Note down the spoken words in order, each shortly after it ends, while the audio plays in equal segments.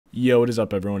Yo, what is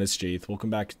up everyone, it's Jayth. Welcome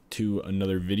back to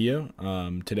another video.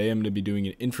 Today I'm going to be doing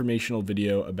an informational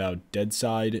video about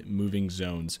Deadside moving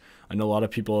zones. I know a lot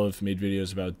of people have made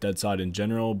videos about Deadside in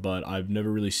general, but I've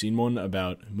never really seen one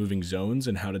about moving zones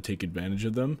and how to take advantage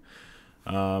of them.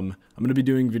 I'm going to be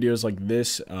doing videos like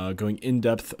this, going in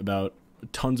depth about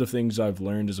tons of things I've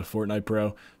learned as a Fortnite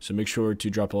pro, so make sure to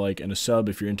drop a like and a sub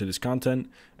if you're into this content,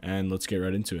 and let's get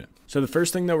right into it. So the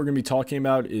first thing that we're going to be talking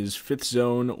about is 5th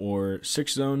zone or 6th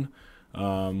zone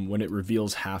when it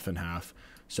reveals half and half.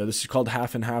 So this is called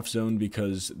half and half zone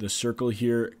because the circle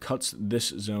here cuts this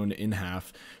zone in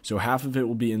half. So half of it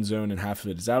will be in zone and half of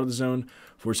it is out of the zone,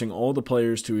 forcing all the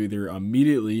players to either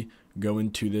immediately go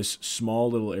into this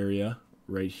small little area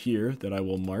right here that I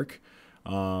will mark,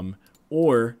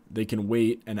 or they can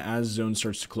wait, and as zone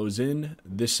starts to close in,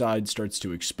 this side starts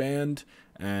to expand,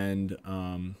 and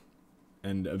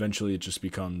eventually it just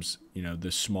becomes, you know,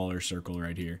 this smaller circle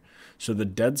right here. So the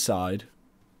dead side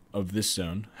of this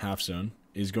zone, half zone,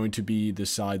 is going to be the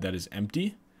side that is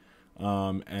empty,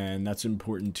 and that's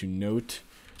important to note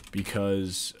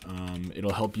because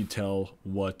it'll help you tell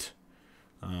what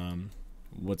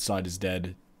side is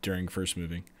dead during first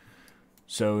moving.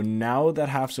 So now that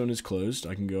half zone is closed,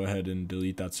 I can go ahead and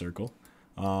delete that circle.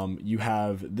 You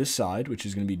have this side, which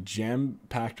is going to be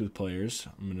jam-packed with players.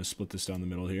 I'm going to split this down the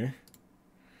middle here.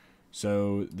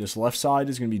 So this left side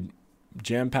is going to be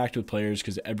jam-packed with players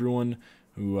because everyone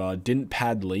who didn't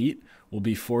pad late will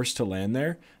be forced to land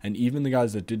there. And even the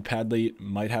guys that did pad late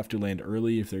might have to land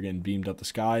early if they're getting beamed up the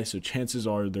sky. So chances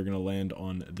are they're going to land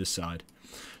on this side.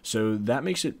 So that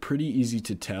makes it pretty easy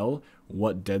to tell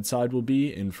what dead side will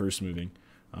be in first moving.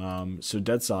 So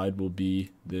dead side will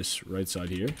be this right side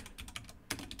here,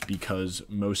 because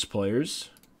most players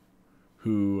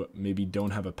who maybe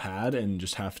don't have a pad and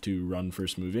just have to run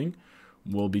first moving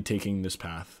will be taking this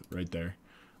path right there,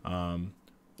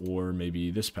 or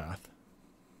maybe this path.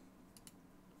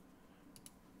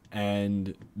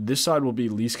 And this side will be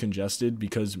least congested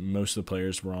because most of the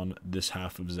players were on this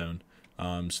half of zone.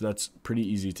 So that's pretty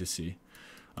easy to see.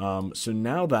 So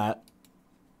now that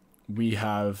we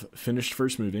have finished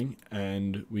first moving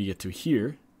and we get to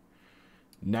here,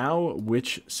 now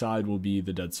which side will be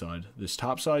the dead side? This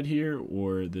top side here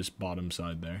or this bottom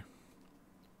side there?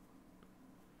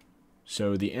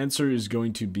 So the answer is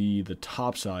going to be the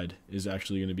top side is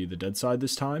actually going to be the dead side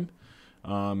this time.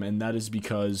 And that is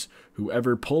because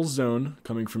whoever pulls zone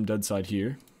coming from dead side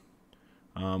here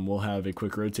will have a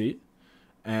quick rotate,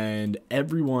 and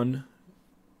everyone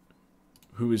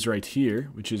who is right here,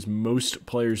 which is most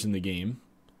players in the game,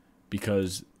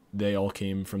 because they all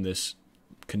came from this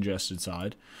congested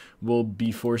side, will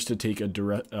be forced to take a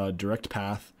direct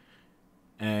path.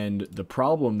 And the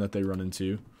problem that they run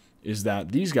into is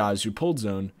that these guys who pulled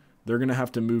zone, they're going to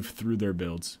have to move through their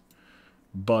builds.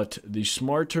 But the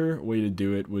smarter way to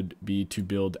do it would be to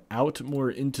build out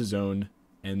more into zone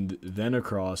and then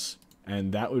across,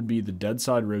 and that would be the dead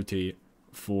side rotate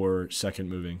for second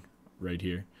moving right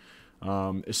here.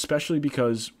 Especially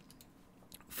because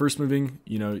first moving,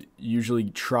 you know,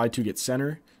 usually try to get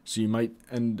center, so you might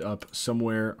end up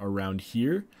somewhere around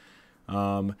here.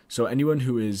 So anyone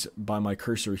who is by my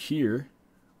cursor here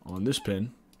on this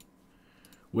pin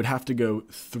would have to go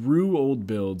through old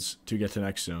builds to get to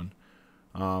next zone.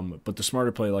 But the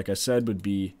smarter play, like I said, would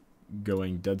be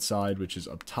going dead side, which is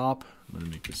up top. I'm going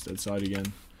to make this dead side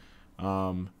again.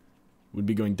 Would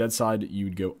be going dead side, you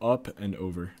would go up and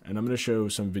over. And I'm going to show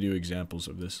some video examples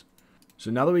of this.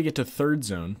 So now that we get to third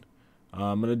zone,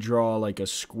 I'm going to draw like a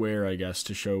square, I guess,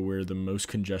 to show where the most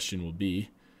congestion will be.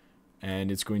 And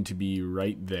it's going to be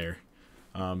right there,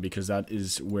 because that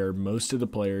is where most of the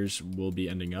players will be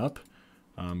ending up,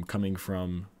 coming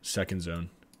from second zone.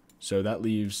 So that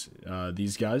leaves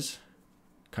these guys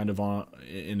kind of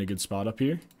in a good spot up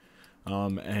here.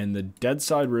 And the dead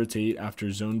side rotate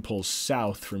after zone pulls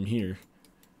south from here,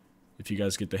 if you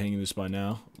guys get the hang of this by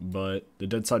now, but the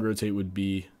dead side rotate would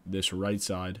be this right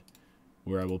side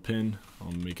where I will pin.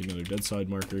 I'll make another dead side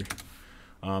marker.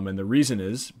 And the reason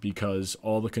is because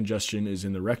all the congestion is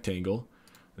in the rectangle.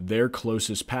 Their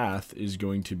closest path is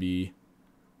going to be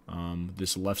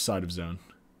this left side of zone.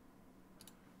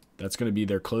 That's going to be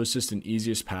their closest and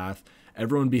easiest path.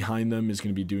 Everyone behind them is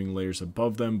going to be doing layers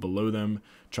above them, below them,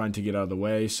 trying to get out of the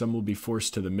way. Some will be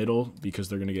forced to the middle because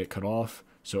they're going to get cut off.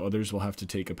 So others will have to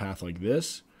take a path like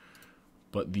this.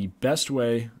 But the best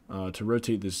way to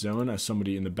rotate this zone as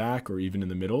somebody in the back or even in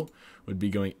the middle would be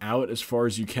going out as far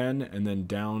as you can and then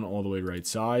down all the way right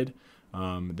side.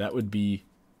 That would be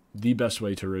the best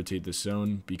way to rotate this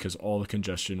zone because all the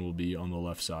congestion will be on the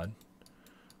left side.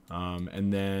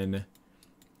 And then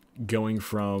going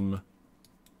from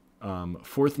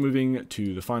Fourth moving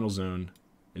to the final zone,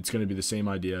 it's going to be the same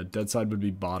idea. Deadside would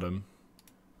be bottom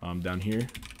down here.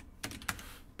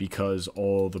 Because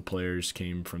all the players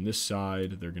came from this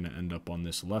side, they're going to end up on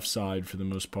this left side for the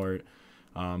most part.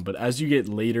 But as you get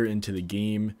later into the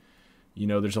game, you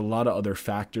know, there's a lot of other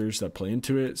factors that play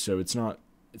into it. So it's not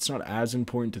as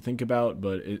important to think about,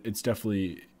 but it's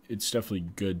definitely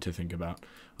good to think about.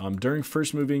 During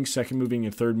first moving, second moving,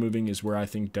 and third moving is where I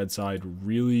think Deadside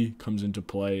really comes into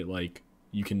play. Like,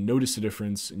 you can notice the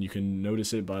difference, and you can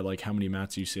notice it by like how many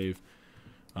mats you save.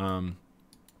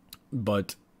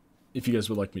 But if you guys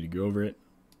would like me to go over it,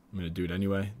 I'm going to do it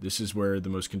anyway. This is where the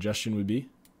most congestion would be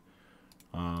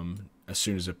as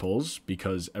soon as it pulls,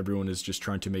 because everyone is just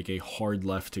trying to make a hard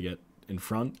left to get in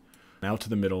front, out to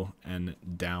the middle, and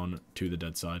down to the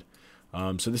Deadside.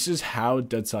 So this is how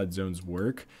Deadside zones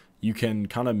work. You can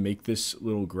kind of make this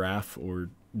little graph or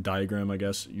diagram, I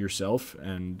guess, yourself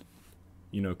and,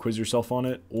 you know, quiz yourself on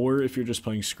it. Or if you're just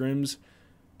playing scrims,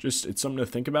 it's something to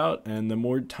think about, and the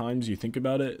more times you think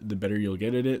about it, the better you'll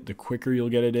get at it, the quicker you'll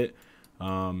get at it.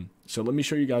 So let me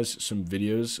show you guys some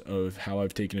videos of how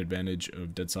I've taken advantage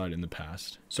of Deadside in the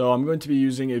past. So I'm going to be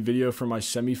using a video from my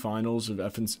semifinals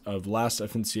of last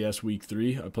FNCS week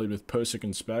 3. I played with Posick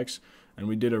and Specs, and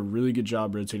we did a really good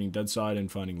job rotating Deadside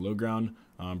and finding low ground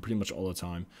pretty much all the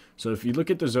time. So if you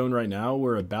look at the zone right now,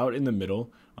 we're about in the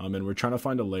middle, and we're trying to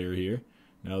find a layer here.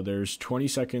 Now there's 20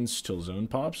 seconds till zone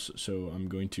pops, so I'm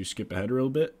going to skip ahead a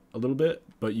little bit,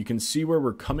 but you can see where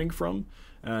we're coming from,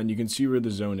 and you can see where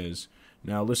the zone is.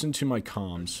 Now listen to my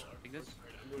comms.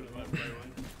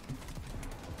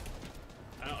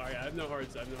 I have no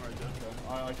hearts.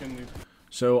 I can leave.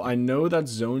 So I know that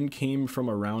zone came from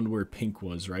around where pink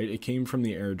was, right? It came from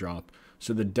the airdrop.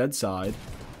 So the Deadside,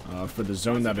 for the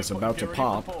zone that is about to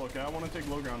pop, okay, I want to take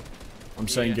low ground. I'm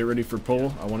saying get ready for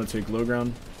pull. I want to take low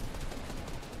ground.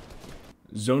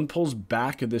 Zone pulls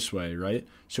back this way, right?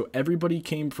 So everybody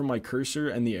came from my cursor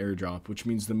and the airdrop, which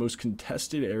means the most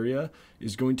contested area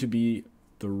is going to be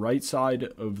the right side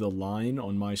of the line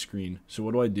on my screen. So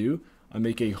what do? I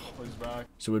make a...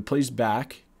 So it plays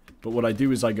back, but what I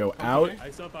do is I go out,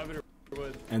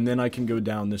 and then I can go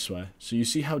down this way. So you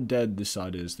see how dead this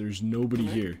side is. There's nobody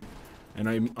here. And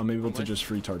I'm able to just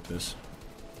free tart this.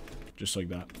 Just like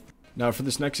that. Now for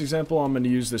this next example, I'm going to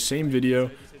use the same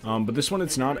video, but this one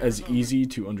it's not as easy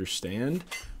to understand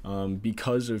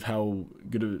because of how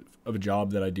good of a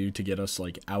job that I do to get us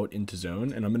like out into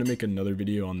zone, and I'm going to make another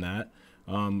video on that.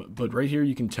 But right here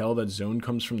you can tell that zone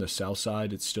comes from the south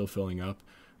side. It's still filling up,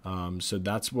 so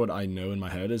that's what I know in my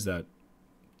head, is that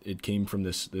it came from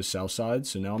this south side.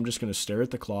 So now I'm just going to stare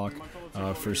at the clock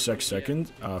for 6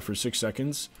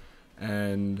 seconds,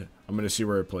 and I'm going to see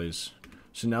where it plays.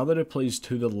 So now that it plays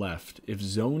to the left, if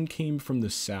zone came from the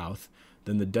south,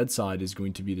 then the Deadside is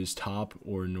going to be this top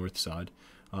or north side.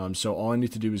 So all I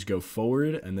need to do is go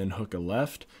forward and then hook a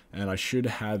left, and I should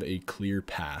have a clear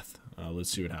path. Let's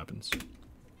see what happens.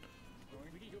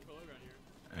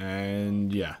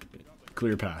 And yeah,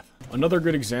 clear path. Another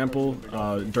good example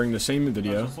during the same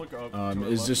video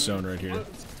is this zone right here.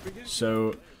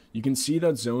 So you can see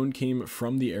that zone came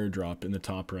from the airdrop in the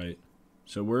top right.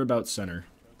 So we're about center.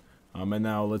 And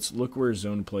now let's look where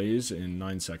zone plays in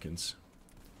 9 seconds.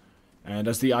 And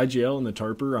as the IGL and the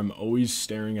tarper, I'm always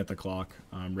staring at the clock.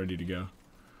 I'm ready to go.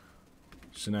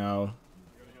 So now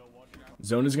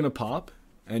zone is going to pop,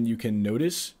 and you can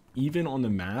notice even on the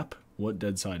map what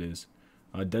Deadside is.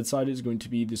 Deadside is going to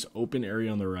be this open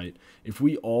area on the right. If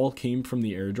we all came from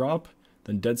the airdrop,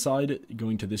 then Deadside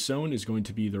going to this zone is going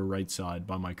to be the right side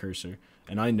by my cursor.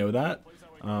 And I know that.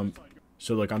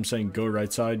 So like I'm saying go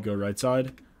right side, go right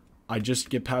side. I just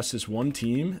get past this one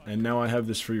team, and now I have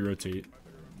this free rotate.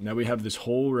 Now we have this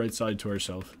whole right side to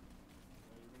ourselves.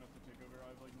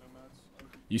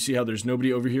 You see how there's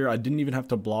nobody over here? I didn't even have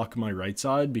to block my right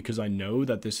side because I know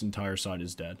that this entire side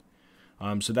is dead.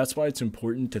 So that's why it's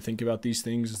important to think about these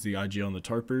things, as the IGL and the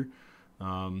tarper.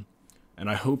 And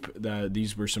I hope that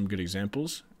these were some good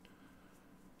examples.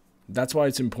 That's why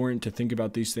it's important to think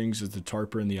about these things as the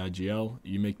tarper and the IGL.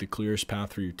 You make the clearest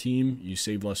path for your team, you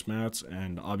save less mats,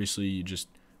 and obviously you just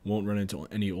won't run into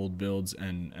any old builds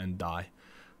and die.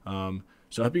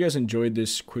 So I hope you guys enjoyed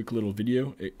this quick little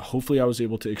video. Hopefully I was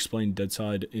able to explain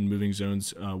Deadside in moving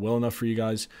zones well enough for you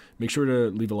guys. Make sure to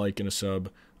leave a like and a sub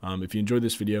if you enjoyed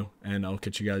this video, and I'll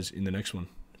catch you guys in the next one.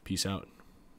 Peace out.